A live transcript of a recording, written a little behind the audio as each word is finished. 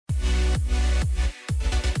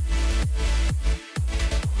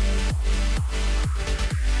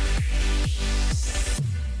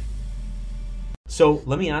So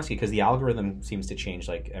let me ask you, because the algorithm seems to change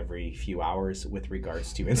like every few hours with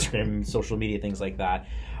regards to Instagram, social media, things like that.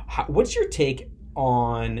 What's your take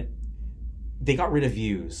on they got rid of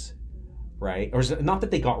views, right? Or is it, not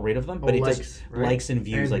that they got rid of them, but likes and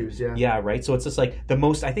views, and like views, yeah. yeah, right. So it's just like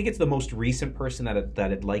I think it's the most recent person that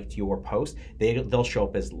had liked your post. They'll show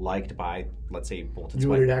up as liked by, let's say, Bolton. You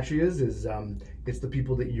know what it actually is it's the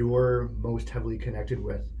people that you're most heavily connected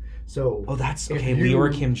with. So that's okay.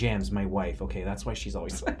 Leora Kim Jams, my wife. Okay, that's why she's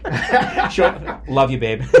always love you,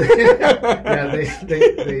 babe. Yeah,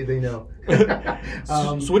 they know.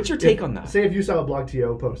 So what's your take on that? Say if you saw a Blog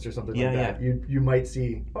TO post or something like that, you might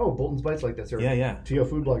see, Bolton's Bites like this, or TO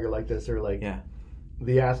Food Blogger like this, or like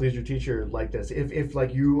the Athleisure Teacher like this. If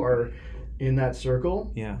like you are in that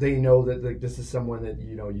circle, they know that like this is someone that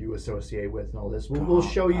you associate with and all this. We'll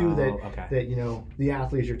show you that the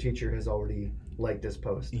Athleisure Teacher has already liked this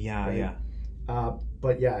post.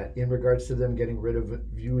 But in regards to them getting rid of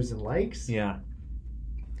views and likes, you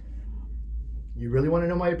really want to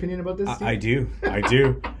know my opinion about this, Steve? I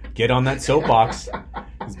do. Get on that soapbox.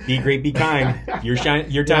 Be great, be kind. Your time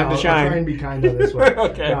to shine. I'll try and be kind on this one.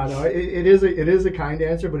 Okay. No, it is a kind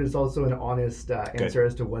answer, but it's also an honest answer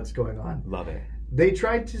as to what's going on. Love it. They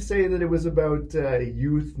tried to say that it was about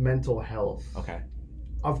youth mental health. Okay.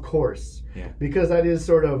 Of course, because that is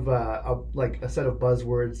sort of like a set of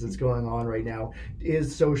buzzwords that's going on right now.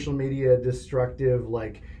 Is social media destructive,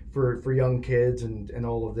 like for young kids and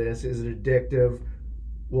all of this? Is it addictive?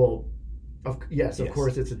 Well, yes, of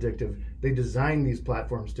course it's addictive. They designed these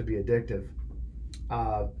platforms to be addictive.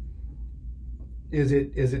 Is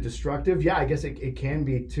it destructive? Yeah, I guess it can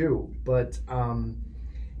be too, but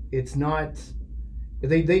it's not.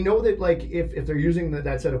 They know that like if they're using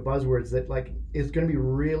that set of buzzwords, that like it's going to be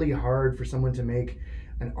really hard for someone to make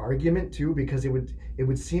an argument too, because it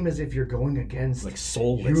would seem as if you're going against like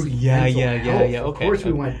soulless. Yeah. Of course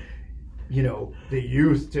we want the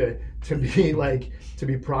youth to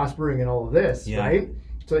be prospering and all of this, right?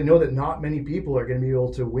 So they know that not many people are going to be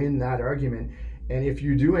able to win that argument. And if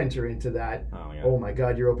you do enter into that, oh my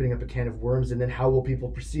God, you're opening up a can of worms, and then how will people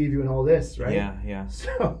perceive you and all this, right? Yeah.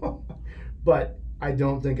 So, but I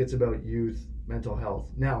don't think it's about youth mental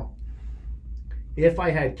health. Now, if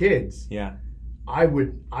I had kids, I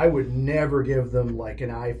would never give them like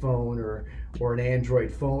an iPhone or an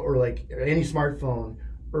Android phone or like any smartphone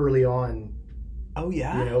early on. Oh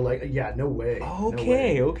yeah. No way.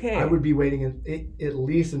 Okay. No way. I would be waiting at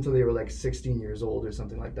least until they were like 16 years old or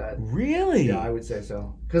something like that. Really? Yeah, I would say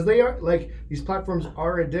so. Because they are like these platforms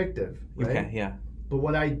are addictive, right? Okay, yeah. But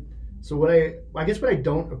what I guess what I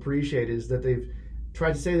don't appreciate is that they've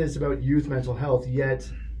tried to say this about youth mental health, yet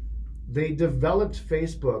they developed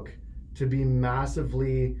Facebook to be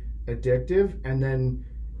massively addictive, and then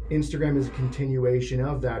Instagram is a continuation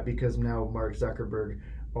of that because now Mark Zuckerberg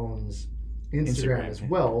owns Instagram as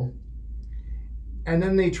well. And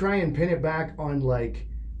then they try and pin it back on like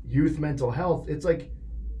youth mental health. It's like,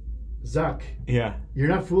 Zuck, you're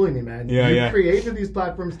not fooling me, man. You created these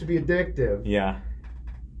platforms to be addictive.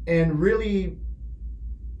 And really,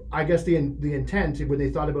 I guess the intent when they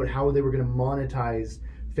thought about how they were going to monetize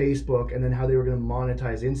Facebook and then how they were going to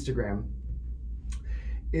monetize Instagram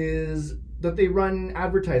is that they run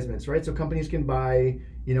advertisements, right? So companies can buy,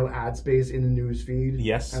 ad space in the news feed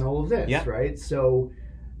and all of this, right? So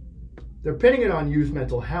they're pinning it on youth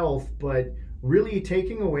mental health, but really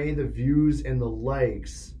taking away the views and the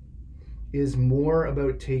likes is more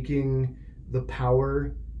about taking the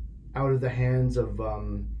power out of the hands of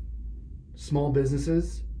small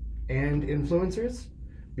businesses and influencers,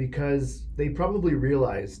 because they probably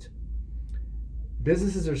realized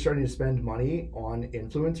businesses are starting to spend money on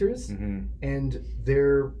influencers, and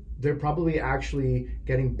they're probably actually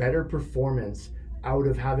getting better performance out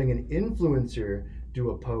of having an influencer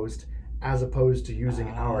do a post as opposed to using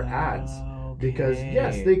our ads. Because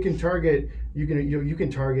yes, they can target. You can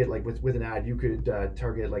target like with an ad. You could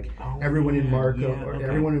target like everyone in Markham or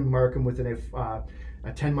everyone in Markham within a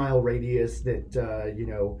 10-mile radius that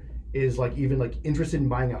is like even like interested in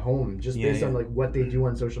buying a home just based on like what they do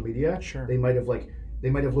on social media. Sure. They might have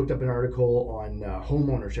looked up an article on home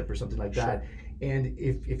ownership or something like that. And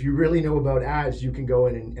if you really know about ads, you can go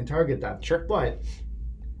in and target that. Sure. But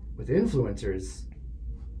with influencers,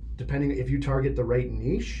 depending if you target the right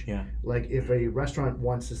niche, like if a restaurant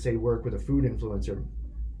wants to say work with a food influencer,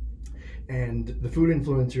 and the food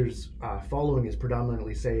influencer's following is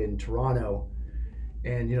predominantly say in Toronto,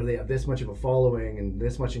 and they have this much of a following and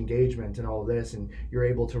this much engagement and all of this, and you're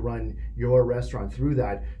able to run your restaurant through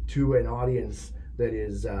that to an audience that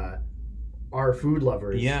is our food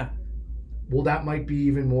lovers. Well, that might be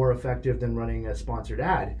even more effective than running a sponsored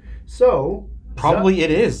ad. So Probably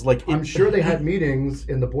it is. Like I'm sure they had meetings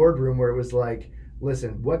in the boardroom where it was like,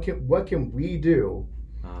 listen, what can we do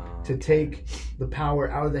to take the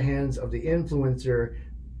power out of the hands of the influencer,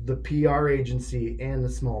 the PR agency, and the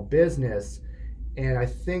small business? And I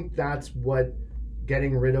think that's what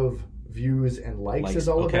getting rid of views and likes is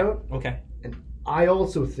all about. Okay. And I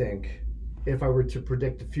also think, if I were to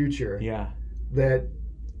predict the future, that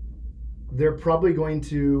they're probably going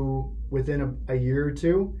to, within a year or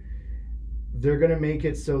two, they're going to make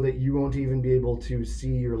it so that you won't even be able to see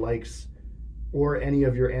your likes or any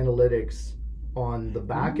of your analytics on the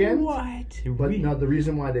back end. What? But no, the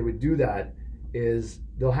reason why they would do that is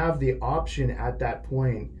they'll have the option at that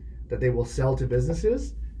point that they will sell to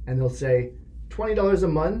businesses, and they'll say $20 a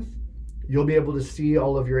month, you'll be able to see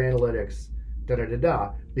all of your analytics.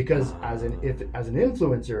 Because as an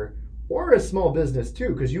influencer or a small business too,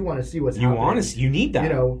 because you want to see what's happening. You need that.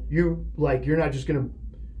 You're not just gonna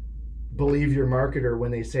believe your marketer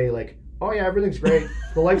when they say like, oh yeah, everything's great,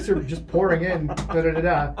 the likes are just pouring in,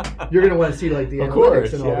 You're gonna want to see like the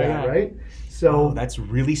analytics and all that, right? So that's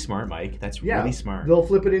really smart, Mike. That's really smart. They'll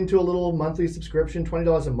flip it into a little monthly subscription,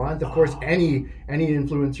 $20 a month. Of course, any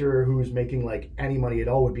influencer who's making like any money at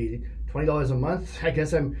all would be $20 a month. I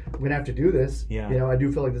guess I'm gonna have to do this. Yeah. I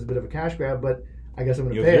do feel like this is a bit of a cash grab, but I guess I'm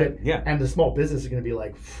gonna pay it. Yeah. And the small business is gonna be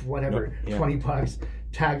like, whatever, $20,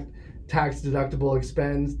 tax deductible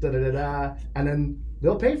expense, and then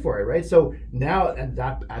they'll pay for it, right? So now at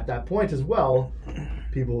that point as well,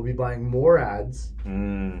 people will be buying more ads,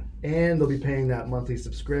 and they'll be paying that monthly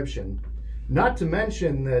subscription. Not to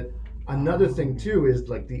mention that another thing too is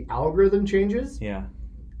like the algorithm changes. Yeah.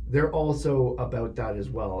 They're also about that as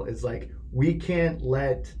well. It's like we can't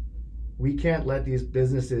let these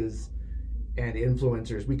businesses and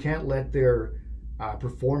influencers, we can't let their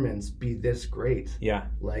performance be this great. Yeah.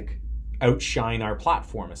 Like outshine our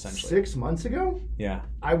platform essentially. 6 months ago,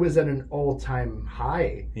 I was at an all-time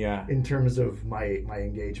high in terms of my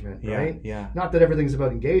engagement, right? Yeah. Not that everything's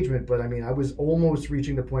about engagement, but I mean, I was almost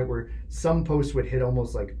reaching the point where some posts would hit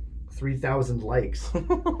almost like 3,000 likes.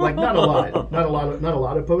 Like not a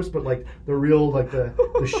lot of posts, but like the real, like the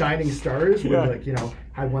shining stars were like,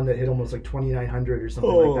 had one that hit almost like 2,900 or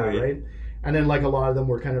something like that, right? And then like a lot of them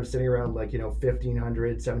were kind of sitting around like,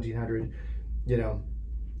 1,500, 1,700,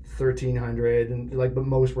 1,300, and like, but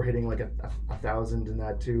most were hitting like 1,000 in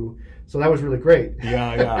that too. So that was really great.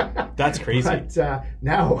 Yeah. That's crazy. But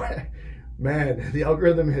now, man, the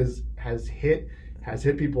algorithm has hit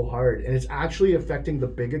people hard, and it's actually affecting the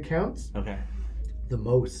big accounts the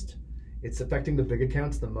most. It's affecting the big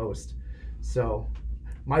accounts the most. So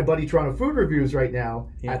my buddy Toronto Food Reviews right now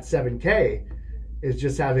at 7K is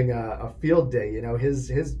just having a field day.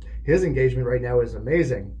 His engagement right now is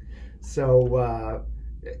amazing. So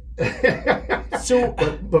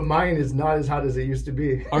but mine is not as hot as it used to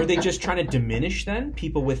be. Are they just trying to diminish then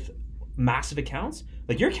people with massive accounts?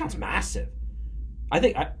 Like your account's massive. I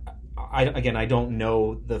think I don't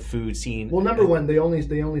know the food scene. Well, number one, they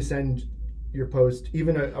only send your post,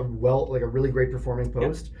 even a really great performing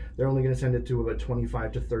post. They're only going to send it to about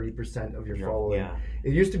 25 to 30% of your following. Yeah.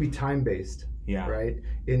 It used to be time based. Yeah. Right.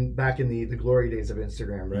 Back in the glory days of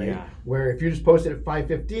Instagram, right? Yeah. Where if you just posted at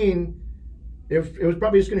 5:15, it was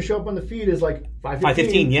probably just going to show up on the feed as like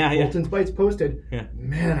 5:15. Bolton's Bites posted. Yeah.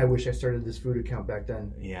 Man, I wish I started this food account back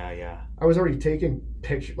then. Yeah. I was already taking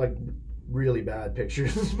pictures, like really bad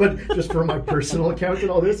pictures, but just for my personal account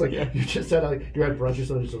and all this, like you just said, like you're at brunch or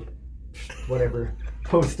something, just whatever,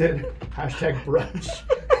 posted #brunch.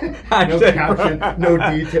 No caption, no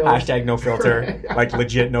details. #no filter. Like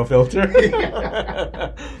legit no filter.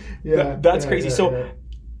 That's crazy. So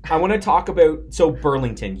I want to talk about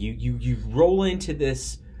Burlington. You roll into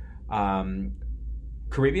this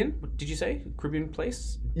Caribbean. Did you say Caribbean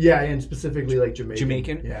place? Yeah, and specifically like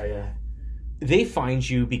Jamaican. Yeah. They find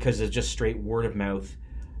you because of just straight word of mouth.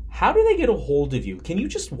 How do they get a hold of you? Can you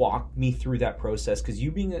just walk me through that process? Because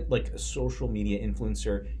you being a social media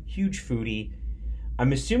influencer, huge foodie,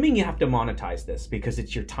 I'm assuming you have to monetize this because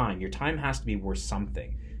it's your time. Your time has to be worth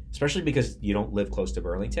something, especially because you don't live close to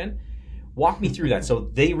Burlington. Walk me through that.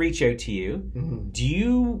 So they reach out to you. Mm-hmm. Do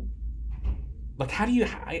you, how do you,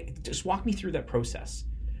 just walk me through that process.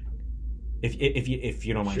 If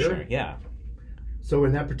you don't mind sharing. Yeah. So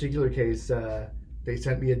in that particular case, they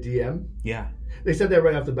sent me a DM. Yeah. They said that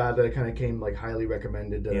right off the bat that it kind of came like highly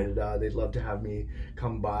recommended. They'd love to have me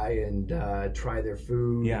come by and try their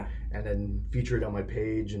food. Yeah. And then feature it on my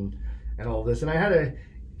page and all of this. And I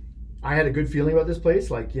had a good feeling about this place.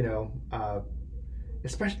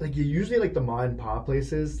 Especially usually the ma and pa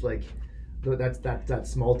places, that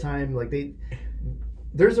small time,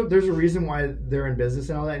 there's a reason why they're in business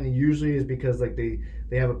and all that, and it usually is because like they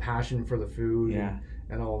have a passion for the food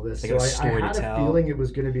and all of this. So I had a feeling it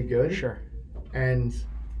was going to be good. Sure. And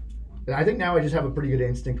I think now I just have a pretty good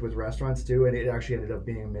instinct with restaurants too, and it actually ended up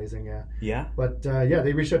being amazing. Yeah. Yeah. But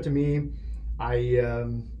they reached out to me. I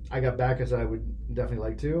got back as I would definitely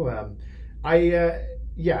like to. I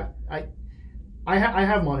have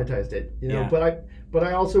monetized it, but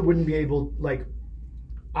I also wouldn't be able like.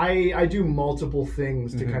 I do multiple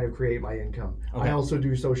things to kind of create my income. Okay. I also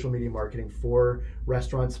do social media marketing for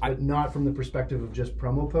restaurants, but not from the perspective of just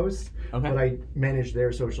promo posts, but I manage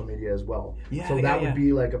their social media as well. Yeah, so that would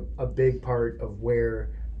be like a big part of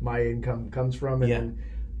where my income comes from. And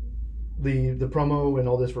then the promo and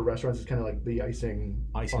all this for restaurants is kind of like the icing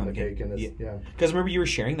on the cake. And because remember you were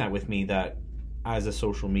sharing that with me, that as a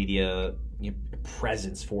social media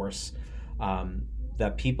presence force,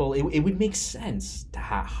 that people, it would make sense to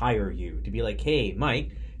hire you, to be like, hey,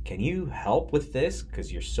 Mike, can you help with this?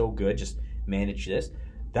 Because you're so good, just manage this.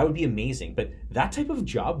 That would be amazing. But that type of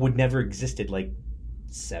job would never existed like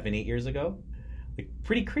 7-8 years ago. Like,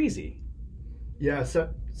 pretty crazy. Yeah,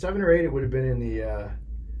 7 or 8, it would have been in the,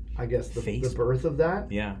 I guess, the birth of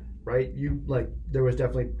that. Yeah. Right? There was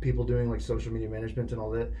definitely people doing like social media management and all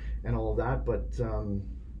that, and all of that, but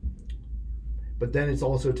then it's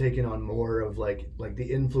also taken on more of like the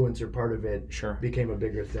influencer part of it became a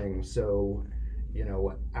bigger thing. So,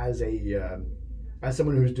 as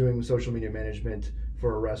someone who's doing social media management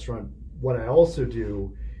for a restaurant, what I also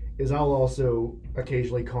do is I'll also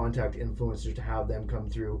occasionally contact influencers to have them come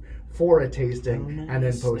through for a tasting and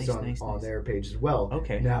then post on their page as well.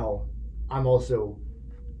 Okay. Now, I'm also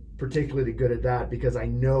particularly good at that because I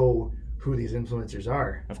know who these influencers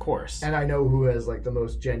are. Of course. And I know who has like the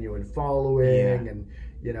most genuine following and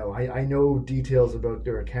I know details about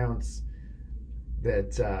their accounts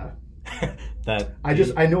that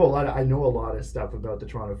I know a lot of stuff about the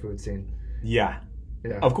Toronto food scene. Yeah.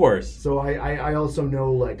 Yeah. Of course. So I also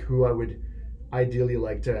know like who I would ideally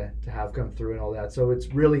like to have come through and all that. So it's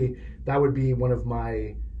really, that would be one of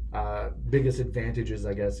my biggest advantages,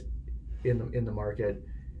 I guess, in the market.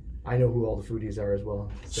 I know who all the foodies are as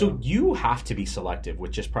well. So you have to be selective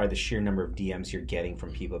with just probably the sheer number of DMs you're getting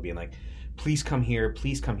from people being like, please come here,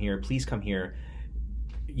 please come here, please come here.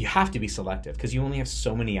 You have to be selective because you only have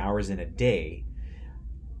so many hours in a day.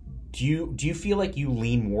 Do you feel like you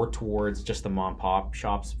lean more towards just the mom and pop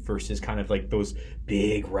shops versus kind of like those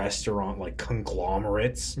big restaurant like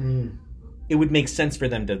conglomerates? It would make sense for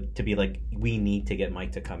them to be like, we need to get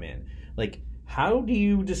Mike to come in. Like, how do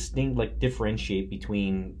you differentiate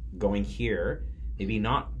between going here, maybe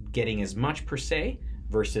not getting as much per se,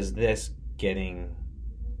 versus this getting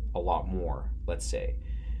a lot more, let's say?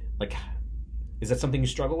 Like, is that something you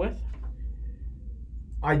struggle with?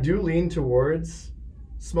 I do lean towards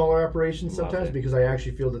smaller operations sometimes because I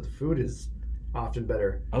actually feel that the food is often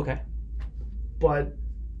better. Okay. But,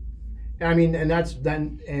 I mean, and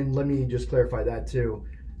let me just clarify that too.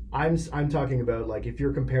 I'm talking about like if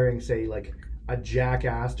you're comparing, say, like a Jack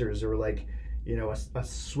Astor's or like, a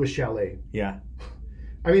Swiss Chalet. Yeah.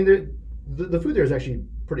 I mean, the food there is actually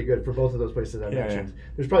pretty good for both of those places I mentioned.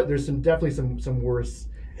 Yeah. There's definitely some worse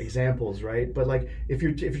examples, right? But like if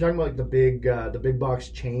you're talking about like the big box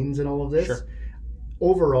chains and all of this,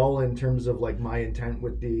 overall in terms of like my intent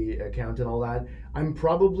with the account and all that, I'm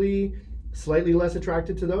probably slightly less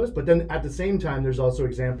attracted to those. But then at the same time, there's also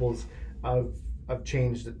examples of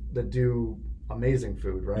chains that do amazing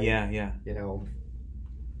food, right? Yeah.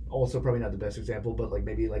 Also probably not the best example, but like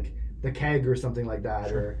maybe like the Keg or something like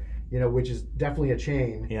that, or which is definitely a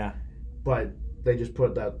chain. Yeah. But they just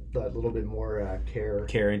put that little bit more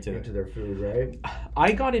care into their food, right?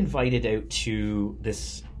 I got invited out to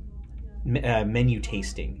this menu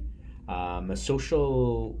tasting. A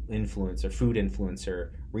social influencer, food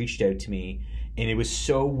influencer, reached out to me, and it was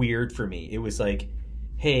so weird for me. It was like,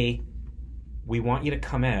 hey, we want you to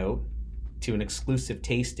come out to an exclusive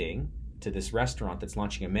tasting to this restaurant that's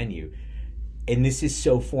launching a menu, and this is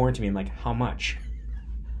so foreign to me. I'm like, how much?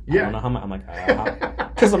 I don't know how much. I'm like,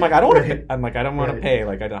 because I'm like, I don't want to pay. I'm like, I don't want to pay.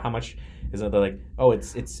 Like, I don't. How much is it? They're like, oh,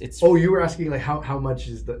 it's. Oh, you were asking like how much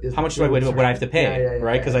is the? How much do I have to pay?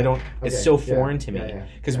 Right? Because I don't. It's so foreign to me.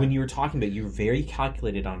 Because when you were talking about, you're very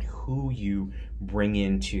calculated on who you bring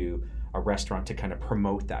into a restaurant to kind of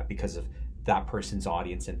promote that because of that person's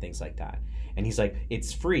audience and things like that. And he's like,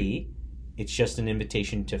 it's free. It's just an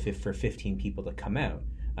invitation for 15 people to come out.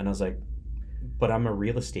 And I was like, but I'm a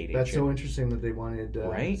real estate agent. That's so interesting that they wanted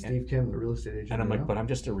Steve Kim, the real estate agent. And I'm like, but I'm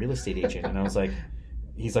just a real estate agent. And I was like,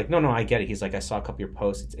 he's like, no, I get it. He's like, I saw a couple of your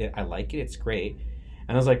posts. I like it. It's great.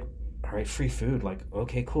 And I was like, all right, free food. Like,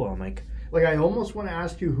 okay, cool. I'm like, Like, I almost want to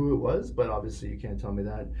ask you who it was, but obviously you can't tell me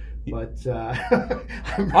that. But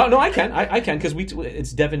oh no, I can because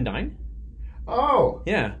it's Devin Dine. Oh,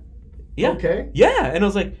 yeah. Okay. Yeah, and I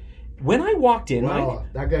was like, when I walked in, wow,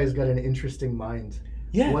 that guy's got an interesting mind.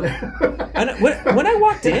 Yeah. And when I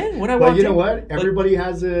walked in, well, you know what? Everybody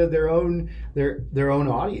has their own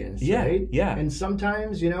audience, yeah, right? Yeah. And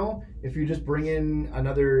sometimes, if you just bring in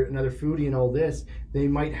another foodie and all this, they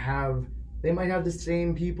might have the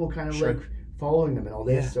same people kind of like following them and all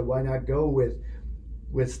this. Yeah. So why not go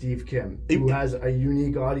with Steve Kim, who has a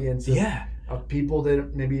unique audience of people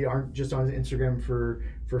that maybe aren't just on Instagram for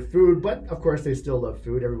food, but of course they still love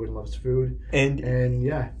food. Everyone loves food, and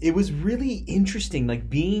yeah, it was really interesting, like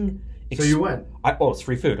being. So you went? It's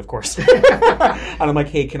free food, of course. And I'm like,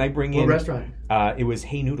 hey, can I bring in? What restaurant? It was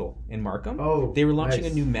Hey Noodle in Markham. Oh, they were launching a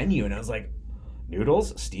new menu, and I was like,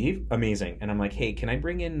 noodles, Steve, amazing. And I'm like, hey, can I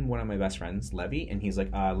bring in one of my best friends, Levy? And he's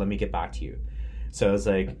like, let me get back to you. So I was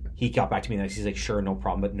like, he got back to me next. He's like, sure, no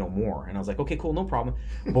problem, but no more. And I was like, okay, cool, no problem.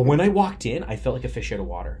 But when I walked in, I felt like a fish out of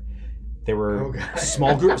water. There were a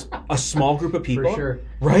small group of people, for sure,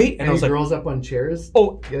 right? And I was girls up on chairs.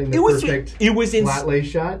 Oh, getting the perfect flat lay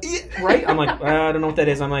shot, right? I'm like, I don't know what that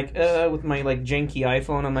is. I'm like, with my like janky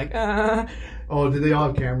iPhone. I'm like, Oh, do they all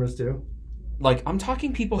have cameras too? Like, I'm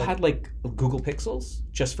talking people had like Google Pixels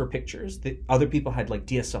just for pictures. Other people had like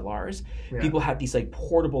DSLRs. Yeah. People had these like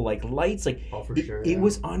portable like lights. Like, for sure. It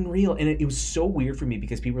was unreal, and it was so weird for me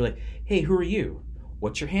because people were like, hey, who are you?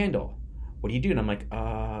 What's your handle? What do you do? And I'm like,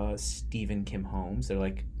 Stephen Kim Holmes. They're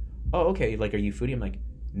like, oh, okay. Like, are you foodie? I'm like,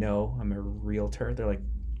 no, I'm a realtor. They're like,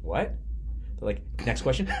 what? They're like, next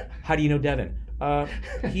question. How do you know Devin?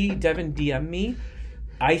 Devin DM'd me.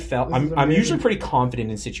 I felt, I'm usually pretty confident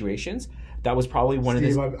in situations. That was probably one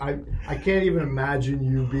Steve, of the... I can't even imagine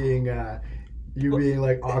you being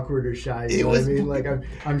like awkward or shy. You know what I mean? Like,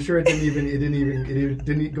 I'm sure it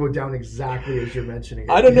didn't go down exactly as you're mentioning it.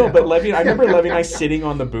 I don't know, but Levy, I remember Levy and I sitting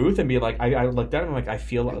on the booth and be like, I looked at him, I'm like, I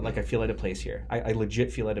feel out of place here. I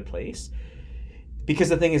legit feel out of place. Because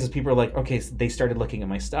the thing is people are like, okay, so they started looking at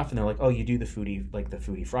my stuff and they're like, oh, you do the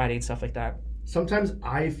Foodie Friday and stuff like that. Sometimes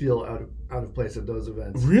I feel out of place at those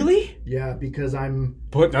events. Really? Yeah, because I'm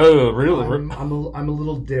a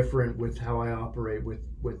little different with how I operate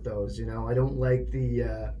with those. I don't like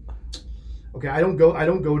the. Okay, I don't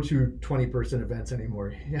go to 20-person events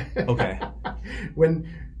anymore. Okay. When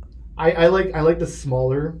I like the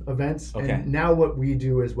smaller events. Okay. And now what we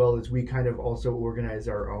do as well is we kind of also organize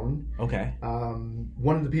our own. Okay.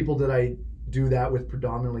 One of the people that I do that with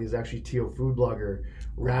predominantly is actually Teo food blogger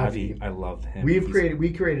Ravi. I love him. We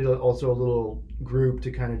created also a little group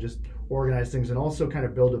to kind of just organize things and also kind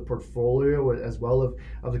of build a portfolio as well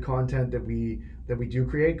of the content that we do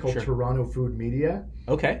create called Toronto Food Media.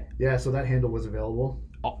 Okay. Yeah, so that handle was available.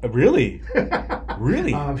 Really?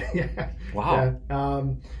 Really? Yeah. Wow. Yeah.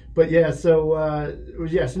 But yeah, so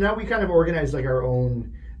now we kind of organize like our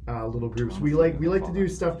own little groups. We like to do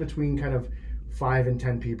stuff between kind of 5 and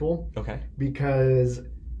 10 people. Okay. Because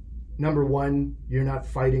number one, you're not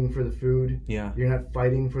fighting for the food. Yeah. You're not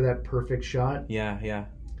fighting for that perfect shot. Yeah, yeah.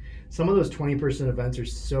 Some of those 20-person events are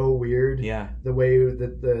so weird. Yeah. The way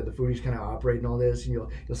that the foodies kind of operate and all this, and you'll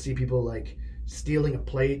see people like stealing a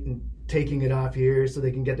plate and taking it off here so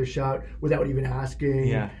they can get their shot without even asking.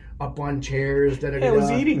 Yeah. Up on chairs. I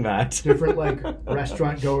was eating that. Different like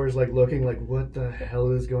restaurant goers like looking like, what the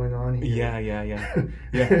hell is going on here? Yeah.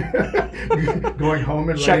 Going home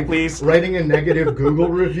and writing a negative Google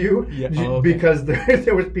review okay. Because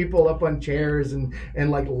there was people up on chairs and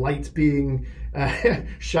like lights being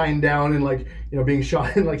shined down and like being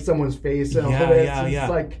shot in like someone's face and all this. It's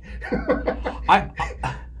like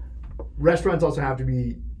restaurants also have to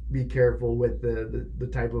be careful with the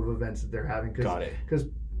type of events that they're having because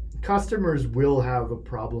customers will have a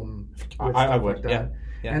problem with stuff like that.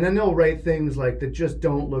 Yeah. And then they'll write things like that just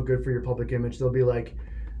don't look good for your public image. They'll be like,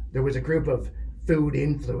 there was a group of food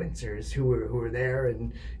influencers who were there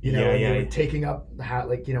and they were taking up half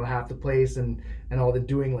the place and all the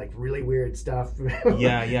doing like really weird stuff.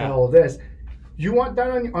 And all of this. You want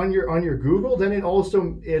that on your Google, then it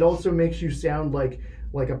also makes you sound like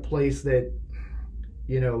a place that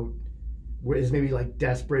is maybe like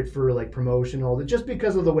desperate for like promotion and all that just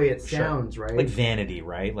because of the way it sounds, right? Like vanity,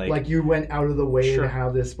 right? Like you went out of the way to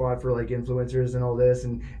have this spot for like influencers and all this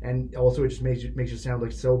and also it just makes you sound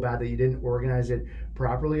like so bad that you didn't organize it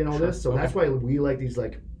properly and all this. So that's why we like these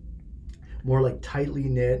like more like tightly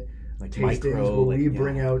knit like tastings where we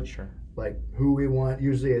bring out like who we want.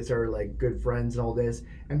 Usually it's our like good friends and all this.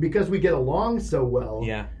 And because we get along so well,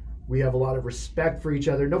 We have a lot of respect for each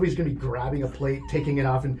other. Nobody's going to be grabbing a plate, taking it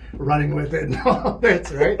off, and running with it and all that,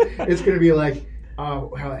 right? It's going to be like,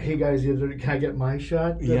 hey guys, can I get my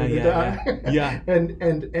shot? Yeah.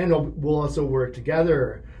 And we'll also work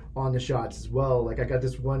together on the shots as well. Like I got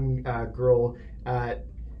this one girl at,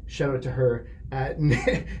 shout out to her, at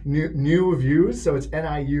New Views, so it's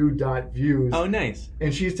NIU.views. Oh, nice.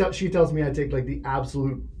 And she tells me I take like the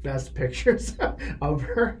absolute best pictures of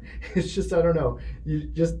her. It's just, I don't know,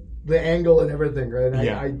 just the angle and everything, right?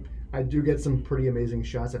 And I do get some pretty amazing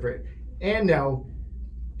shots of her. And now,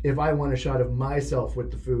 if I want a shot of myself with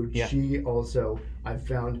the food, she also, I've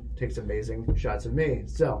found, takes amazing shots of me.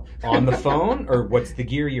 So on the phone, or what's the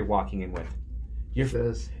gear you're walking in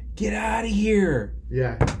with? Get out of here.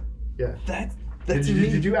 Yeah. Did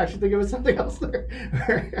you actually think it was something else there?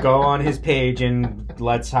 Go on his page and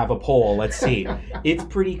let's have a poll. Let's see. It's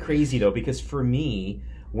pretty crazy though, because for me,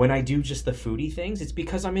 when I do just the foodie things, it's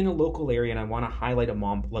because I'm in a local area and I want to highlight a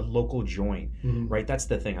local joint, right? That's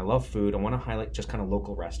the thing. I love food. I want to highlight just kind of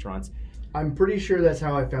local restaurants. I'm pretty sure that's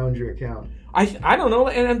how I found your account. I don't know.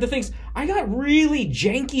 And the things, I got really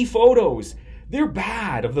janky photos. They're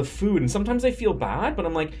bad of the food, and sometimes I feel bad, but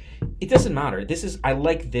I'm like, it doesn't matter. I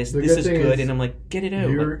like this. This is good, and I'm like, get it out.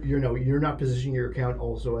 You're not positioning your account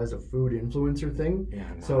also as a food influencer thing. Yeah,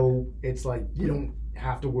 so it's like you don't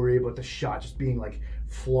have to worry about the shot just being like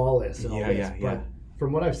flawless and all this. But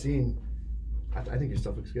from what I've seen, I think your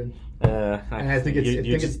stuff looks good. And I think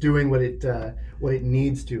it's doing what it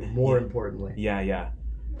needs to. More importantly. Yeah.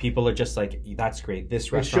 People are just like, that's great.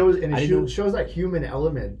 This restaurant shows that human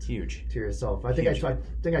element huge to yourself. I think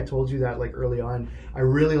I told you that like early on. I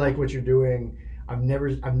really like what you're doing. I've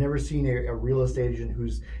never seen a real estate agent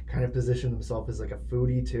who's kind of positioned themselves as like a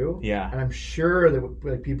foodie too. Yeah. And I'm sure that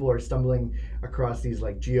like people are stumbling across these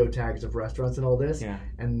like geotags of restaurants and all this. Yeah.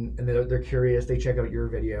 And they're curious. They check out your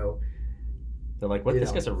video. They're like, what?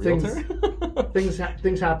 This guy's a realtor? Things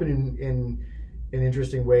happen in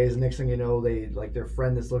interesting ways. Next thing you know, they like their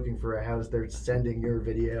friend that's looking for a house, they're sending your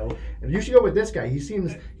video. And you should go with this guy. He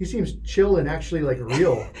seems chill and actually like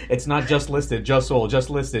real. It's not just listed, just sold, just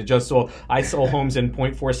listed, just sold. I sell homes in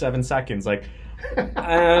 0.47 seconds. Like,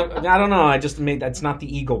 I don't know. That's not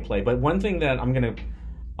the ego play. But one thing that I'm gonna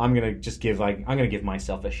give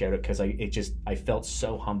myself a shout out, because I felt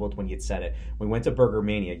so humbled when you'd said it. When we went to Burger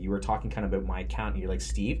Mania, you were talking kind of about my account, and you're like,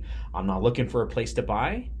 Steve, I'm not looking for a place to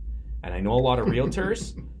buy. And I know a lot of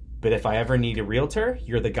realtors, but if I ever need a realtor,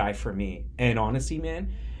 you're the guy for me. And honestly,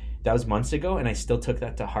 man, that was months ago, and I still took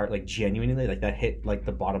that to heart, like genuinely, like that hit like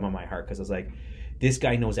the bottom of my heart, because I was like, this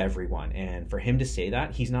guy knows everyone. And for him to say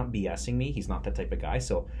that, he's not BSing me. Like, he's not that type of guy.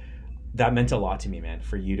 So that meant a lot to me, man,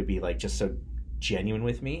 for you to be like just so genuine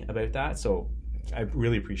with me about that. So I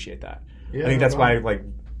really appreciate that. Yeah, I think that's why we're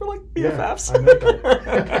like BFFs.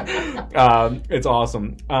 It's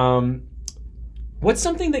awesome. What's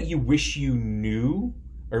something that you wish you knew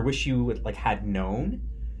or wish you like had known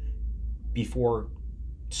before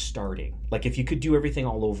starting? Like if you could do everything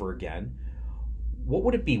all over again, what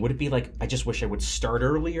would it be? Would it be like, I just wish I would start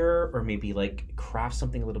earlier, or maybe like craft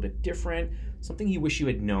something a little bit different? Something you wish you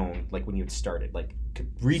had known, like when you had started, like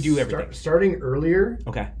could redo everything. Starting earlier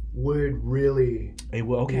would really be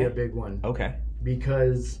a big one. Okay.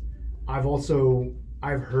 Because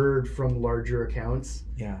I've heard from larger accounts,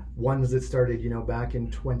 ones that started, back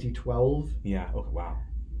in 2012. Yeah. Okay. Wow.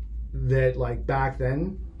 That like back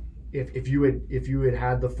then, if you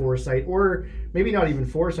had the foresight, or maybe not even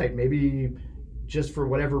foresight, maybe just for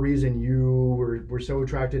whatever reason you were so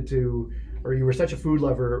attracted to, or you were such a food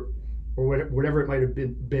lover, or whatever it might have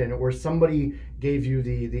been, or somebody gave you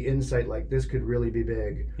the insight like this could really be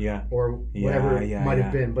big, or whatever it might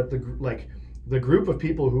have been. But the group of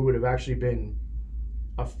people who would have actually been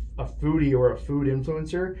a foodie or a food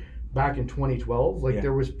influencer back in 2012,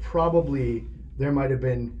 there might have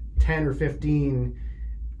been 10 or 15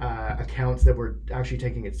 accounts that were actually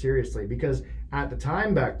taking it seriously, because at the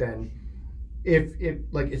time back then, if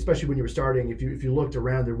like, especially when you were starting, if you looked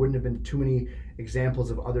around, there wouldn't have been too many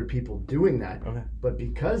examples of other people doing that. Okay. But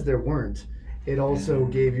because there weren't, it also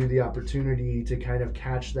gave you the opportunity to kind of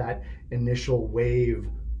catch that initial wave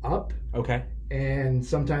up. Okay. And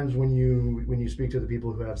sometimes when you speak to the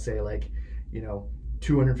people who have, say, like,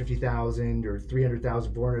 250,000 or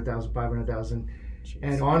 300,000, 400,000, 500,000,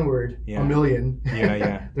 and onward, a million.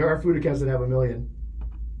 Yeah. There are food accounts that have 1 million.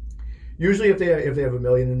 Usually, if they have 1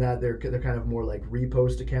 million in that, they're kind of more like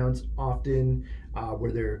repost accounts often,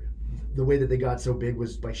 where the way that they got so big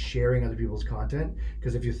was by sharing other people's content.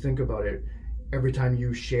 Because if you think about it, every time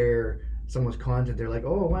you share someone's content, they're like,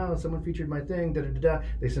 oh wow, someone featured my thing, da da da da.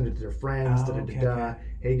 They send it to their friends, da da da da.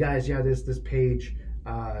 Hey guys, this page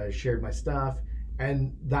shared my stuff,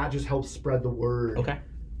 and that just helps spread the word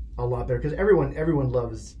a lot better, because everyone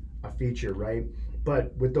loves a feature, right?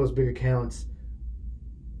 But with those big accounts,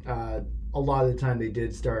 a lot of the time they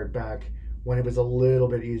did start back when it was a little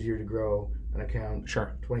bit easier to grow an account.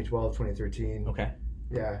 Sure. 2012, 2013. Okay.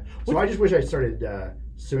 Yeah. So I just wish I started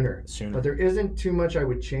sooner. But there isn't too much I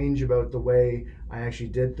would change about the way I actually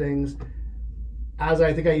did things. As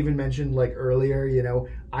I think I even mentioned like earlier, you know,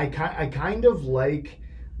 I kind of like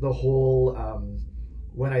the whole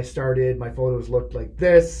when I started, my photos looked like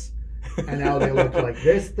this, and now they look like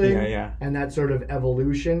this thing. Yeah. And that sort of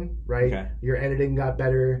evolution, right? Okay. Your editing got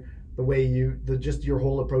better. The way just your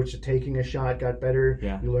whole approach to taking a shot got better.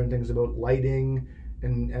 Yeah. You learn things about lighting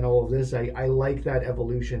and all of this. I like that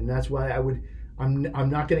evolution. That's why I'm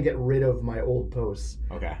not going to get rid of my old posts.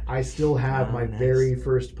 Okay. I still have my very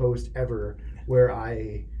first post ever where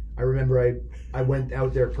I remember I went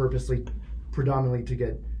out there purposely, predominantly to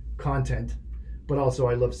get content, but also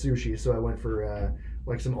I love sushi, so I went for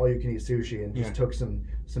like some all-you-can-eat sushi and just took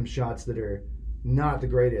some shots that are not the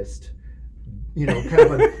greatest. You know, kind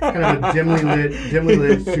of a dimly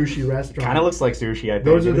lit sushi restaurant. Kind of looks like sushi. I think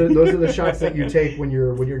those are the shots that you take when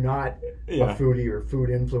you're not a foodie or food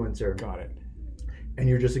influencer. Got it. And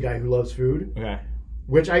you're just a guy who loves food. Okay.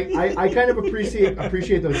 Which I kind of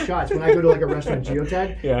appreciate those shots when I go to like a restaurant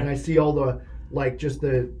geotag and I see all the like just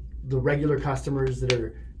the regular customers that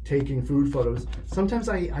are taking food photos. Sometimes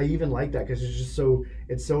I even like that because it's just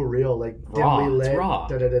so real, like dimly lit, it's raw.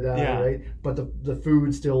 Right? But the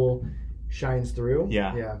food still shines through.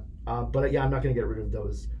 Yeah. But I'm not going to get rid of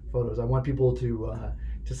those photos. I want people to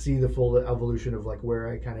see the full evolution of like where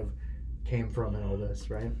I kind of came from and all this,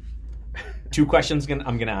 right? 2 questions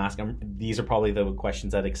I'm going to ask. These are probably the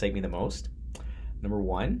questions that excite me the most. Number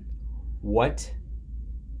 1, what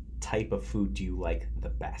type of food do you like the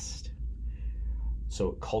best?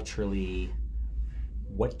 So culturally,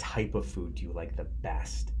 what type of food do you like the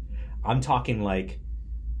best? I'm talking like,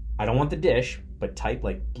 I don't want the dish, but type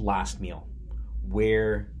like last meal.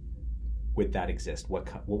 Where would that exist? What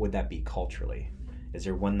would that be culturally? Is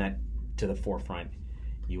there one that to the forefront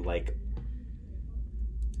you like?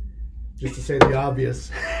 Just to say the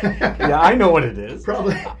obvious. Yeah, I know what it is.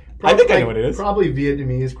 Probably I think I know what it is. Probably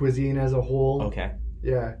Vietnamese cuisine as a whole. Okay.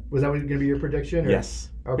 Yeah. Was that going to be your prediction? Or? Yes.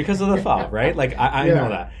 Okay. Because of the pho, right? Like I know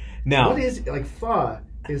that. Now, what is like pho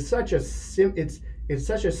is such a it's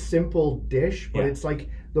such a simple dish, but it's like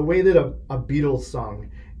the way that a Beatles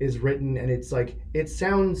song is written, and it's like it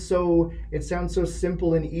sounds so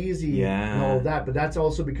simple and easy and all of that, but that's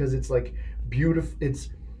also because it's like beautiful. It's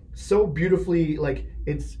so beautifully like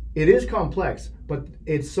it is complex, but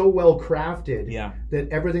it's so well crafted that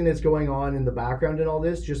everything that's going on in the background and all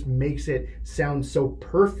this just makes it sound so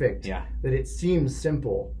perfect that it seems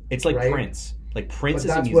simple. It's like right? Prince. Like Prince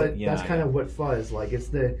but is that's kind of what pho is like. It's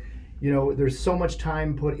there's so much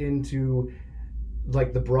time put into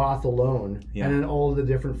like the broth alone, and then all the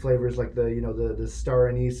different flavors, like the star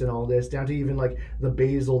anise and all this, down to even like the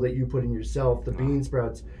basil that you put in yourself, the bean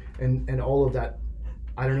sprouts, and all of that.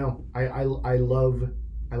 I don't know. I love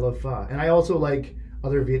pho, and I also like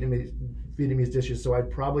other Vietnamese dishes. So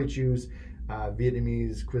I'd probably choose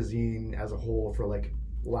Vietnamese cuisine as a whole for like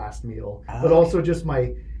last meal, but also just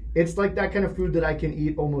it's like that kind of food that I can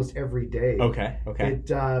eat almost every day. Okay.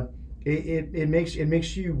 It makes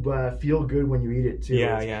you feel good when you eat it too.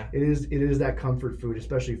 Yeah. It is that comfort food,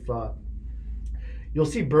 especially pho. You'll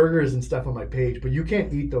see burgers and stuff on my page, but you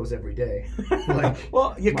can't eat those every day. Like,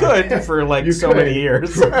 well, you could for like many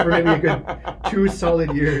years. for maybe a good 2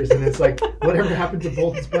 solid years, and it's like, whatever happened to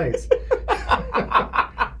Bolton Spice?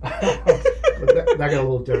 That got a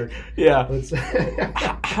little dark. Yeah.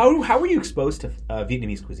 How were you exposed to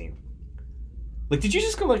Vietnamese cuisine? Like, did you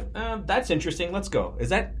just go like, that's interesting, let's go? Is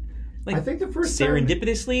that like, I think the first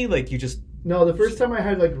serendipitously, like you just... No, the first time I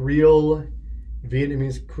had like real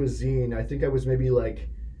Vietnamese cuisine, I think I was maybe like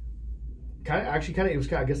it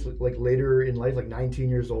was I guess like later in life, like 19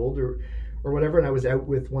 years old or whatever, and I was out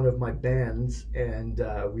with one of my bands, and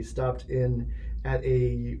we stopped in at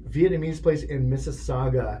a Vietnamese place in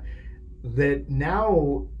Mississauga that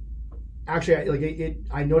now actually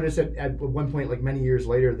I noticed at one point, like many years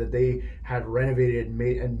later, that they had renovated and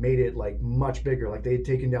made it like much bigger. Like they had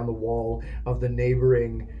taken down the wall of the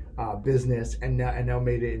neighboring business and now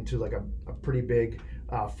made it into like a pretty big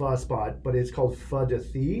pho spot, but it's called Pho de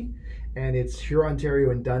Thi, and it's here,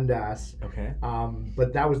 Ontario, in Dundas. Okay.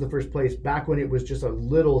 But that was the first place back when it was just a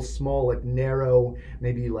little small, like narrow,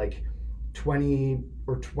 maybe like 20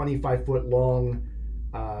 or 25 foot long,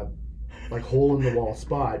 like hole in the wall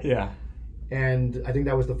spot. Yeah. And I think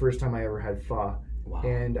that was the first time I ever had pho. Wow.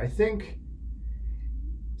 And I think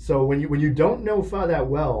So when you don't know pho that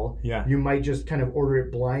well, you might just kind of order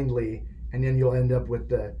it blindly, and then you'll end up with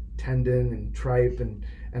the tendon and tripe and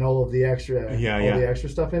all of the extra the extra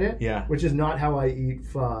stuff in it. Yeah. Which is not how I eat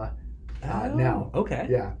pho now. Okay.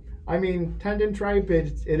 Yeah. I mean, tendon, tripe,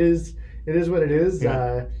 it is what it is.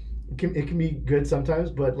 Yeah. It can be good sometimes,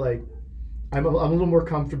 but like I'm a little more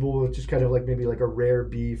comfortable with just kind of like maybe like a rare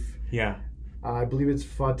beef. Yeah. I believe it's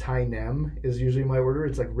pho thai nem is usually my order.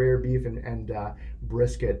 It's like rare beef and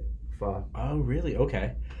brisket pho. Oh, really?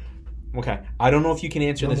 Okay. I don't know if you can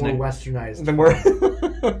answer this. More westernized.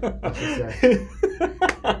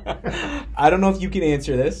 I don't know if you can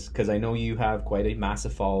answer this because I know you have quite a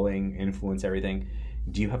massive following, influence, everything.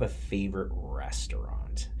 Do you have a favorite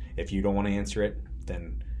restaurant? If you don't want to answer it,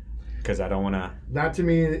 then because I don't want to. That to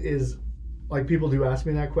me is like people do ask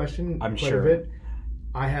me that question. I'm quite sure. A bit.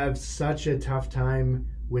 I have such a tough time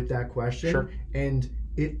with that question. Sure. And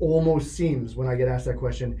it almost seems when I get asked that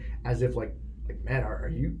question as if like man, are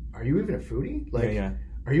you even a foodie? Like,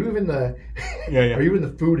 are you even the are you even the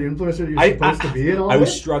food influencer that you're supposed to be in all I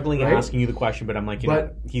was struggling asking you the question, but I'm like,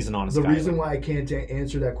 he's an honest guy. The reason why I can't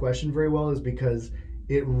answer that question very well is because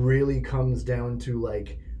it really comes down to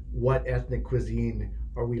like what ethnic cuisine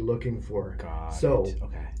are we looking for?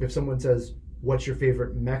 If someone says, what's your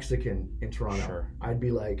favorite Mexican in Toronto? Sure. I'd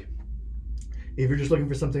be like, if you're just looking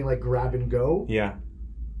for something like grab and go,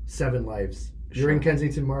 7 Lives. You're in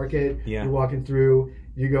Kensington Market, you're walking through,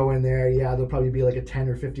 you go in there, there'll probably be like a 10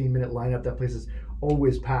 or 15 minute lineup. That place is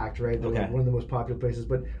always packed, right? They're like one of the most popular places,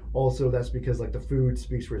 but also that's because like the food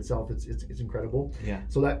speaks for itself. It's incredible. Yeah.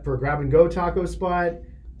 So that for a grab and go taco spot,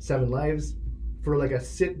 7 Lives. For like a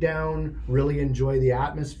sit down, really enjoy the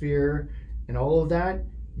atmosphere and all of that,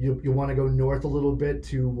 you want to go north a little bit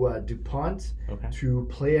to DuPont, to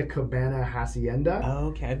Playa Cabana Hacienda. Oh,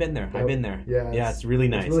 okay. I've been there. Yeah, it's really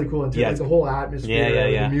nice. It's really cool. And like the whole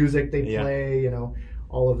atmosphere, the music they play,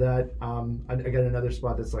 all of that. I got another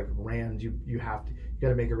spot that's like rammed. You got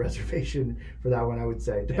to make a reservation for that one, I would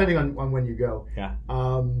say, depending on when you go. Yeah.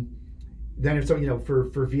 Then if so, for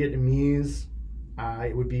Vietnamese,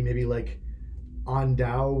 it would be maybe like An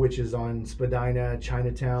Dao, which is on Spadina,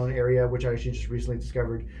 Chinatown area, which I actually just recently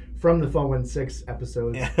discovered from the Pho 16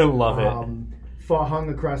 episodes. I love it. Pho Hung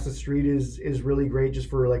across the street is really great just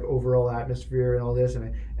for like overall atmosphere and all this,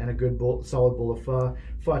 and a good solid bowl of pho.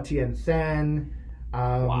 Pho Tien Than.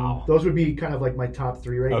 Wow. Those would be kind of like my top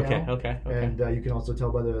 3 right now. Okay. And you can also tell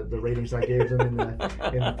by the ratings I gave them in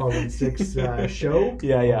the Pho 16 show.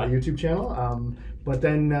 Yeah. On my YouTube channel. But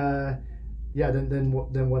then.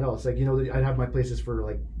 Then what else? Like, I'd have my places for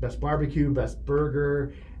like best barbecue, best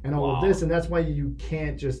burger, and all of this, and that's why you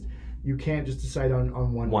can't just decide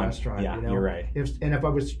on one restaurant. Yeah, you're right. If I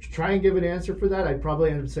was to try and give an answer for that, I'd probably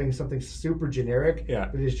end up saying something super generic. Yeah.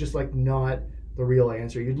 But it's just like not the real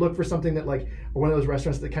answer. You'd look for something that like one of those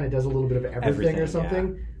restaurants that kind of does a little bit of everything or something.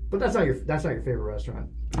 Yeah. But that's not your favorite restaurant.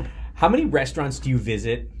 How many restaurants do you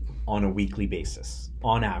visit on a weekly basis,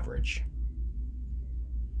 on average?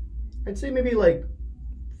 I'd say maybe like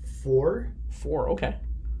 4. 4, okay.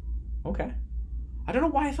 I don't know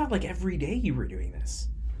why I thought like every day you were doing this.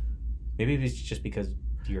 Maybe it's just because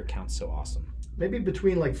your account's so awesome. Maybe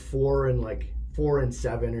between like 4 and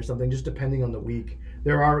 7 or something, just depending on the week.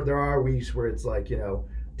 There are weeks where it's like,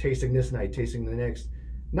 tasting this night, tasting the next.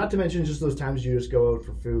 Not to mention just those times you just go out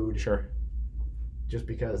for food. Sure. Just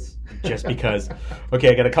because. Okay,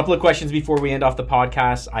 I got a couple of questions before we end off the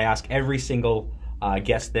podcast. I ask every single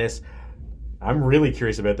guest this. I'm really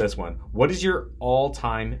curious about this one. What is your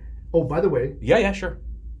all-time... Oh, by the way... Yeah, sure.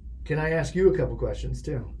 Can I ask you a couple questions,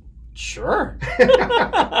 too? Sure.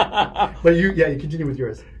 But you continue with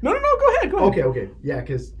yours. No, go ahead. Okay. Yeah,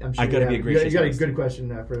 because I'm sure I gotta be a great you got a good question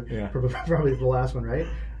for probably the last one, right?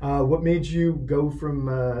 What made you go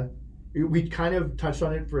from... we kind of touched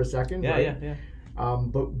on it for a second, right? Yeah.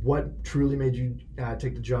 But what truly made you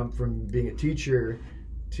take the jump from being a teacher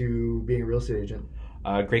to being a real estate agent?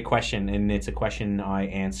 Great question, and it's a question I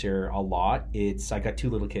answer a lot. I got 2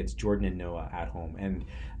 little kids, Jordan and Noah, at home, and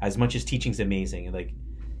as much as teaching's amazing, like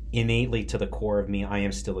innately to the core of me, I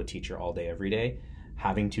am still a teacher all day, every day.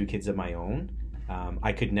 Having 2 kids of my own,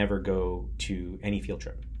 I could never go to any field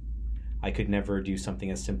trip. I could never do something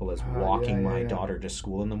as simple as walking my daughter to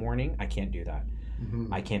school in the morning. I can't do that.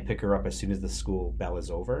 Mm-hmm. I can't pick her up as soon as the school bell is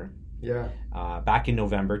over. Yeah. Back in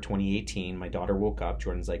November 2018, my daughter woke up.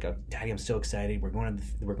 Jordan's like, "Daddy, I'm so excited. We're going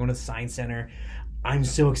to the Science Center. I'm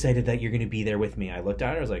so excited that you're going to be there with me." I looked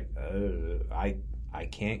at her. I was like, I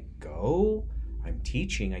can't go. I'm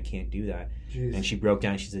teaching. I can't do that." Jeez. And she broke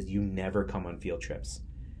down. She says, "You never come on field trips."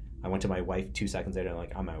 I went to my wife 2 seconds later. And I'm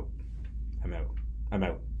like, I'm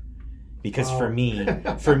out. Because for me,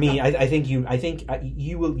 I think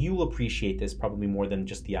you will appreciate this probably more than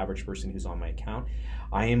just the average person who's on my account.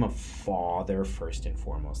 I am a father first and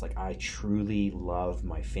foremost. Like, I truly love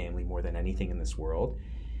my family more than anything in this world.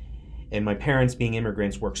 And my parents, being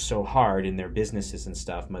immigrants, worked so hard in their businesses and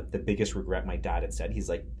stuff. The biggest regret my dad had said, he's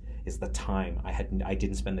like, is the time I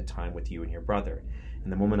didn't spend the time with you and your brother.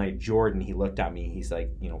 And the moment I had Jordan, he looked at me. He's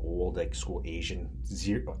like, old, like school Asian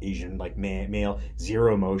like male,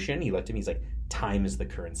 zero emotion. He looked at me. He's like, time is the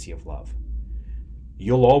currency of love.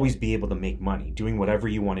 You'll always be able to make money doing whatever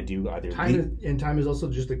you want to do. Time is also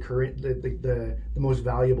just the most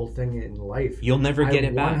valuable thing in life. You'll never get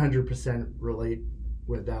it back. 100% relate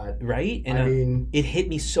with that. Right? And I mean, it hit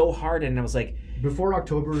me so hard, and I was like, before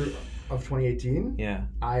October of 2018, yeah,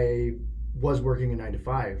 I was working a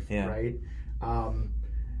 9-to-5, yeah, right? And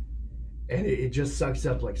it just sucks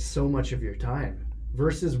up like so much of your time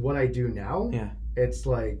versus what I do now. Yeah, it's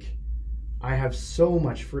like I have so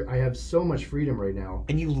much freedom right now.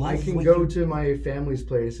 And I can go to my family's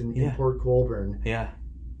place in Port Colborne. Yeah.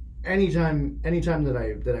 Anytime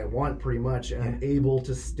that I want, pretty much, and I'm able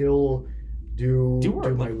to still do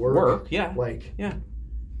my work. Yeah. Like, yeah,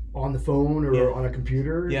 on the phone or on a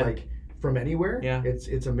computer. Yeah. Like, from anywhere. Yeah.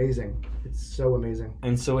 It's amazing. It's so amazing.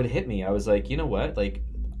 And so it hit me. I was like, you know what? Like,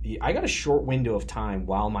 I got a short window of time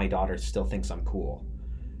while my daughter still thinks I'm cool,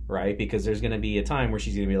 right? Because there's going to be a time where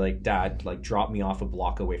she's going to be like, Dad, like, drop me off a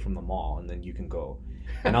block away from the mall, and then you can go.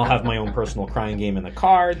 And I'll have my own personal crying game in the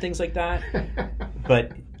car and things like that.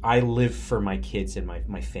 But I live for my kids and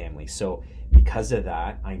my family. So because of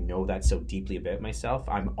that, I know that so deeply about myself.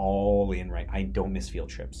 I'm all in, right? I don't miss field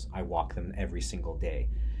trips. I walk them every single day.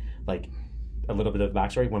 Like, a little bit of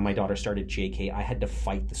backstory, when my daughter started JK, I had to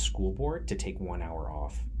fight the school board to take 1 hour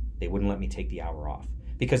off. They wouldn't let me take the hour off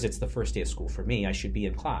because it's the first day of school for me. I should be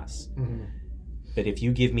in class. Mm-hmm. But if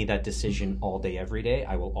you give me that decision all day, every day,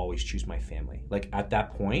 I will always choose my family. Like, at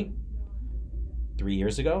that point, 3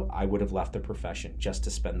 years ago, I would have left the profession just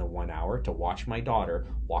to spend the 1 hour to watch my daughter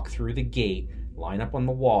walk through the gate, line up on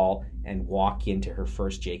the wall, and walk into her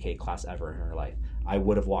first JK class ever in her life. I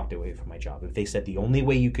would have walked away from my job. If they said the only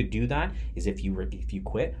way you could do that is if you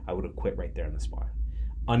quit, I would have quit right there on the spot.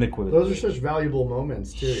 Unequivocally. Those are such valuable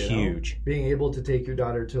moments too. Huge. Being able to take your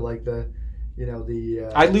daughter to like the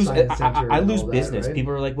I lose that, business. right?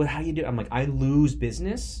 People are like, "What? How you do?" I'm like, I lose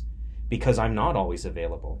business because I'm not always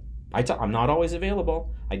available. I'm not always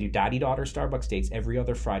available. I do daddy-daughter Starbucks dates every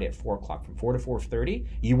other Friday at 4:00 from 4 to 4:30.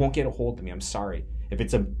 You won't get a hold of me. I'm sorry.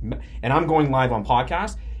 And I'm going live on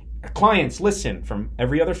podcast. Clients, listen, from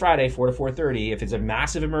every other Friday, 4 to 4:30. If it's a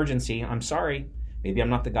massive emergency, I'm sorry. Maybe I'm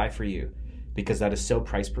not the guy for you, because that is so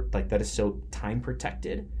that is so time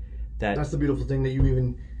protected. That's the beautiful thing, that you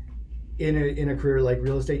even in a career like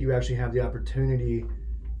real estate, you actually have the opportunity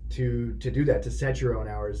to do that, to set your own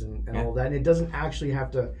hours and all of that, and it doesn't actually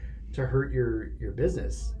have to hurt your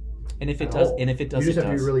business. And if it does, you just have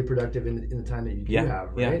to be really productive in the time that you do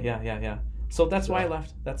have, right? Yeah. So that's why I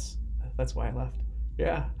left. That's why I left.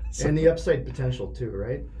 Yeah. So, and the upside potential too,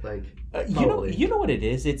 right? Like, you know what it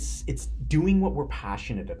is? It's doing what we're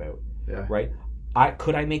passionate about. Yeah. Right?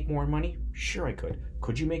 Could I make more money? Sure I could.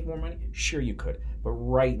 Could you make more money? Sure you could. But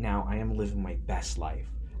right now I am living my best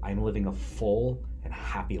life. I am living a full and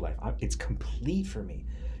happy life. It's complete for me.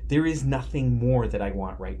 There is nothing more that I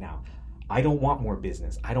want right now. I don't want more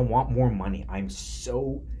business. I don't want more money. I'm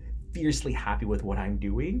so fiercely happy with what I'm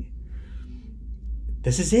doing.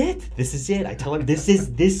 This is it. I tell them this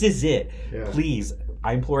is it. Yeah. Please,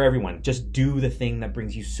 I implore everyone, just do the thing that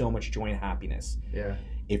brings you so much joy and happiness. Yeah.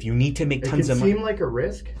 If you need to make tons of money, it can seem like a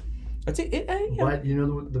risk. That's it. Yeah. But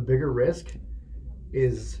the bigger risk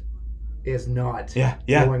is not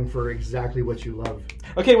going for exactly what you love.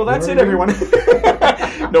 Okay, well that's it, everyone.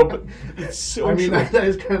 No, but it's so true. That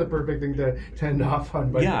is kind of the perfect thing to end off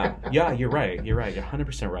on. But yeah, you're right. You're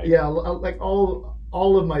 100% right. Yeah, like all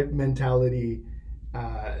of my mentality,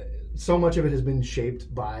 so much of it has been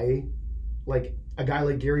shaped by like a guy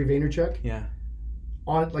like Gary Vaynerchuk. Yeah.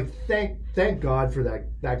 Thank God for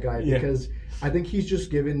that guy, because I think he's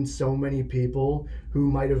just given so many people who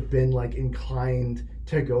might have been like inclined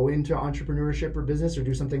to go into entrepreneurship or business or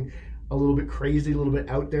do something a little bit crazy, a little bit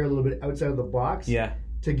out there, a little bit outside of the box. Yeah.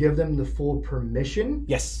 To give them the full permission.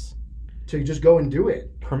 Yes. To just go and do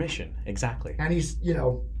it. Permission, exactly. And he's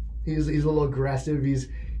a little aggressive.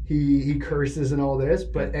 He curses and all this,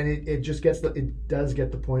 but it does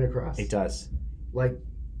get the point across. It does. Like,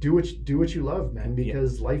 do what you love, man,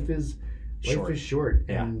 because life is short.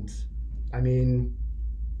 Yeah. And I mean,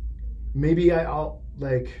 maybe I'll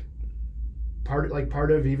like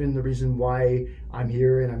part of even the reason why I'm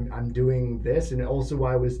here and I'm doing this, and also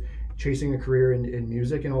why I was chasing a career in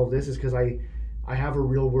music and all of this is because I have a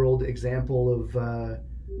real world example of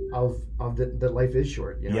that life is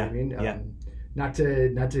short. You know what I mean? Not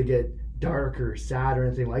to get dark or sad or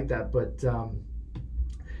anything like that, but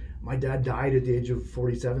my dad died at the age of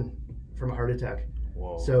 47 from a heart attack.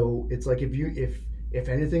 Whoa. So it's like if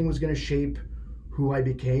anything was going to shape who I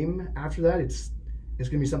became after that, it's going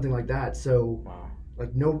to be something like that. So like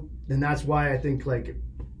and that's why I think like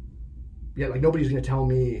nobody's going to tell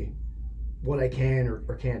me what I can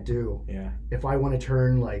or can't do. Yeah. If I want to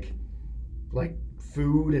turn like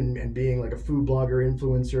food and being like a food blogger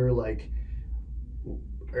influencer, like,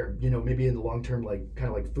 or maybe in the long term, like kind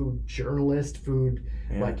of like food journalist,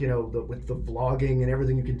 like with the vlogging and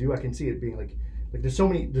everything you can do, I can see it being like there's so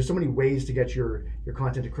many ways to get your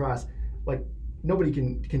content across. Like nobody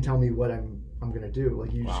can tell me what I'm gonna do.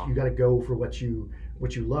 Like you got to go for what you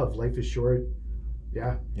love. Life is short.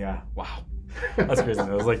 Yeah. Wow. That's crazy.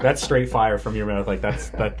 I was like, that's straight fire from your mouth. Like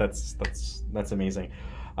that's amazing.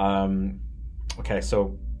 Okay,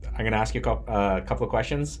 so I'm gonna ask you a couple of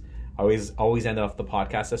questions. I always end off the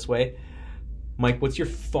podcast this way. Mike, what's your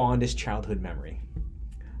fondest childhood memory?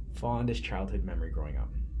 Fondest childhood memory growing up?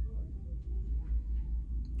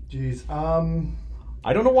 Jeez.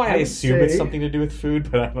 I don't know why I assume it's something to do with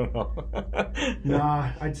food, but I don't know. Nah,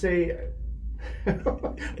 I'd say.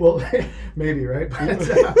 Well, maybe, right? But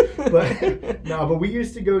we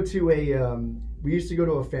used to go to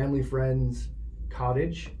a family friend's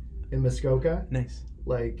cottage in Muskoka. Nice.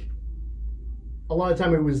 Like a lot of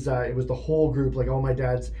time it was the whole group, like all my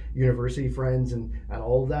dad's university friends and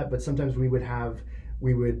all of that. But sometimes we would like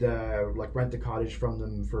rent the cottage from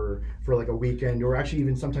them for like a weekend, or actually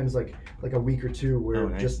even sometimes like a week or two, where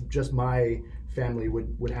just my family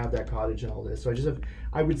would have that cottage and all this. So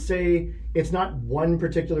I would say it's not one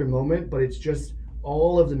particular moment, but it's just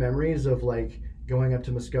all of the memories of like going up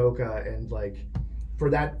to Muskoka and like for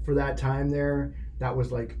that time there, that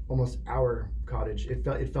was like almost our cottage.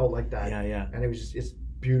 It felt like that. Yeah. And it's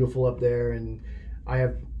beautiful up there, and I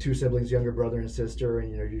have two siblings, younger brother and sister,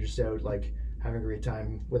 and you're just out like having a great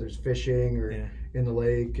time, whether it's fishing or in the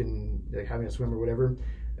lake and like having a swim or whatever.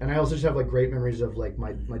 And I also just have like great memories of like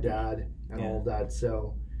my dad and all of that.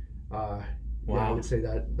 So I would say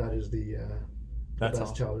that is the best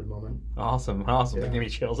awesome. Childhood moment. Awesome. Yeah. Give me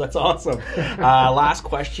chills. That's awesome. Last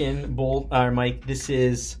question, Mike. This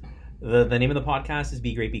is the name of the podcast is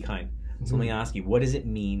Be Great, Be Kind. So let me ask you, what does it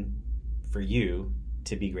mean for you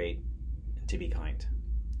to be great and to be kind?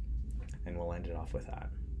 And we'll end it off with that.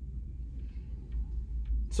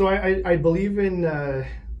 So I believe in the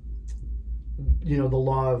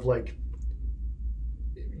law of like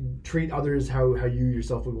treat others how you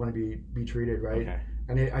yourself would want to be treated, right? Okay.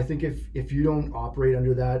 And I think if you don't operate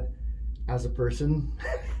under that as a person,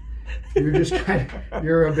 you're just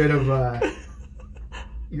you're a bit of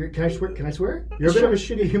can I swear? You're a bit of a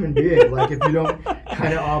shitty human being. Like if you don't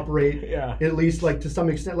kind of operate at least like to some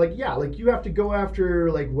extent, like you have to go after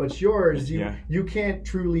like what's yours. You can't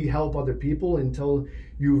truly help other people until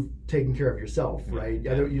you've taken care of yourself, right?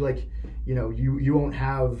 You won't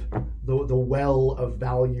have the well of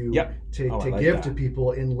value to give to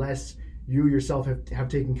people unless you yourself have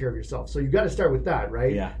taken care of yourself. So you got to start with that,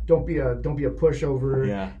 right? Yeah. Don't be a pushover.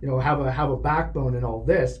 Yeah. Have a backbone and all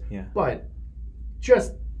this. Yeah. But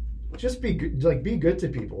just be good, like be good to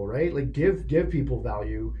people, right? Like give people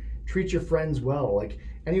value, treat your friends well, like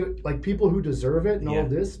people who deserve it and all of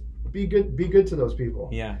this. Be good to those people.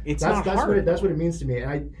 Yeah, that's hard. That's what it means to me,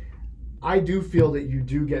 and I do feel that you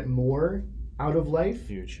do get more out of life.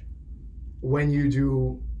 Huge. When you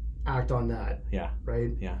do act on that. Yeah.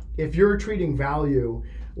 Right. Yeah. If you're treating value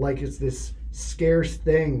like it's this scarce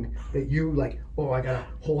thing that you like, oh, I gotta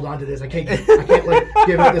hold on to this. I can't like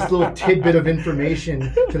give out this little tidbit of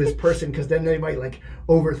information to this person because then they might like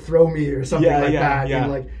overthrow me or something like that. Yeah.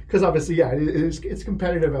 And like, because obviously, it's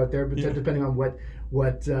competitive out there, but depending on what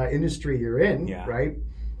industry you're in, right?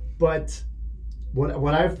 But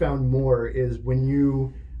what I've found more is when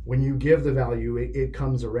you give the value, it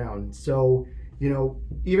comes around. So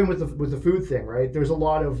even with the food thing, right? There's a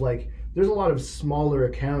lot of smaller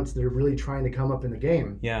accounts that are really trying to come up in the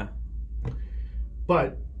game. Yeah.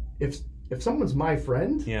 But if someone's my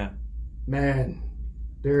friend, man,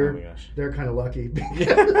 they're kind of lucky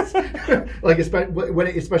because, like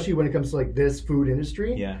especially when it comes to like this food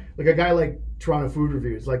industry. Yeah. Like a guy like Toronto Food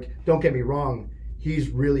Reviews, like don't get me wrong, he's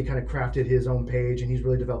really kind of crafted his own page and he's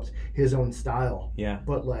really developed his own style. Yeah.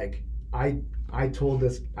 But like I told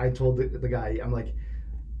the guy, I'm like,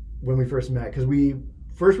 when we first met, because we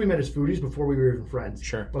met as foodies before we were even friends.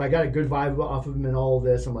 Sure. But I got a good vibe off of him and all of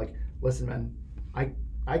this. I'm like, listen, man,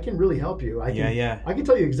 I I can really help you. I can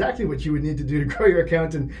tell you exactly what you would need to do to grow your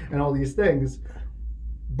account and all these things.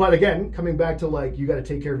 But again, coming back to like, you got to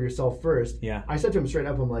take care of yourself first. Yeah. I said to him straight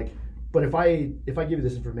up, I'm like, but if I give you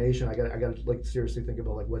this information, I got to like seriously think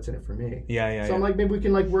about like what's in it for me. So I'm like, maybe we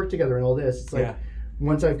can like work together and all this. It's like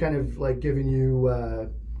once I've kind of like given you,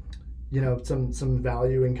 some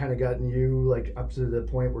value and kind of gotten you like up to the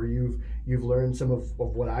point where you've learned some of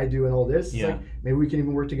what I do and all this. It's like, maybe we can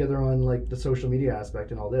even work together on like the social media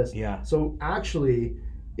aspect and all this. So actually,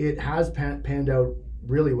 it has panned out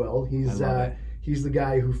really well. He's the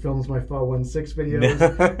guy who films my Fall 16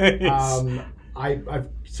 videos. Nice. I've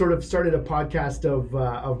sort of started a podcast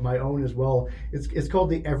of my own as well. It's called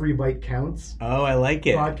the Every Bite Counts. Oh, I like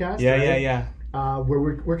it. Podcast. Yeah. Where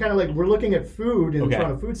we're kind of like, we're looking at food in the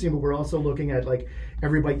Toronto food scene, but we're also looking at like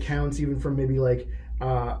Every Bite Counts, even from maybe like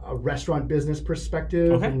a restaurant business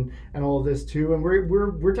perspective and all of this too. And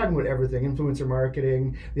we're talking about everything, influencer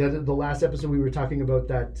marketing. The last episode we were talking about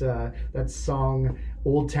that song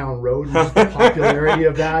Old Town Road, and the popularity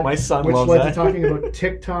of that. My son which loves led that. to talking about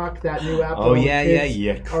TikTok, that new app. Oh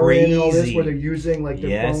yeah, crazy. All this where they're using like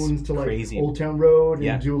their phones to like Old Town Road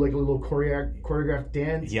and do like a little choreographed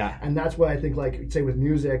dance. Yeah. And that's why I think like say with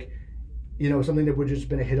music, something that would just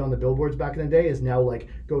been a hit on the billboards back in the day is now like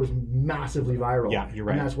goes massively viral. Yeah, you're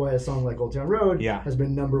right. And that's why a song like Old Town Road has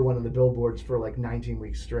been number one on the billboards for like 19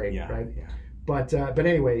 weeks straight. Right. Yeah. But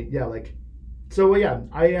anyway,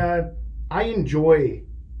 I enjoy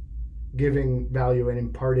giving value and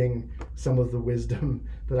imparting some of the wisdom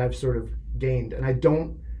that I've sort of gained, and I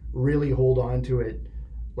don't really hold on to it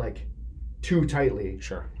like too tightly.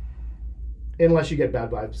 Sure. Unless you get bad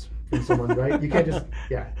vibes from someone, right? You can't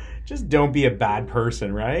just don't be a bad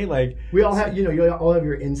person, right? Like we all have, you all have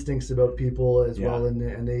your instincts about people as well,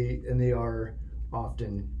 and they are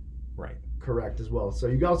often correct as well. So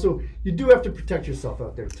you do have to protect yourself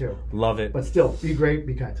out there too. Love it. But still, be great,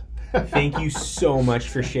 be kind. Thank you so much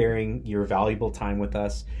for sharing your valuable time with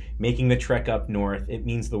us, making the trek up north. It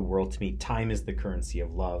means the world to me. Time is the currency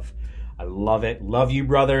of love. I love it. Love you,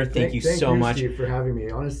 brother. Thank you so much, Steve, for having me.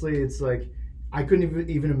 Honestly, it's like I couldn't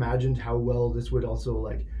even imagine how well this would also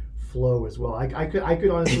like flow as well. I could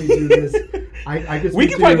honestly do this. I could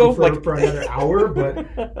speak to you for another hour, but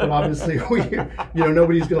obviously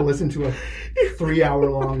nobody's going to listen to a 3-hour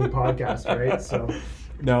long podcast, right? So.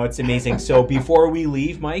 No, it's amazing. So before we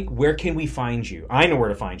leave, Mike, where can we find you? I know where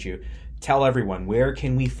to find you. Tell everyone, where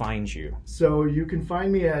can we find you? So you can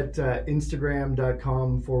find me at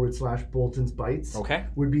Instagram.com/Bolton's Bites. Okay.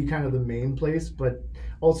 Would be kind of the main place. But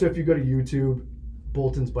also if you go to YouTube,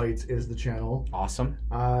 Bolton's Bites is the channel. Awesome.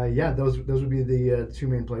 Those would be the two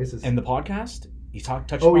main places. And the podcast? You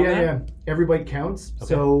touched upon that? Yeah. Every Bite Counts.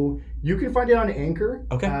 Okay. So you can find it on Anchor.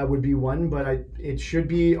 Okay. Would be one, but it should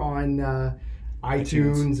be on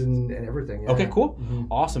iTunes and everything. Yeah. Okay, cool.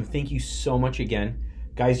 Mm-hmm. Awesome. Thank you so much again.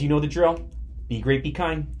 Guys, you know the drill. Be great, be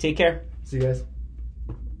kind. Take care. See you guys.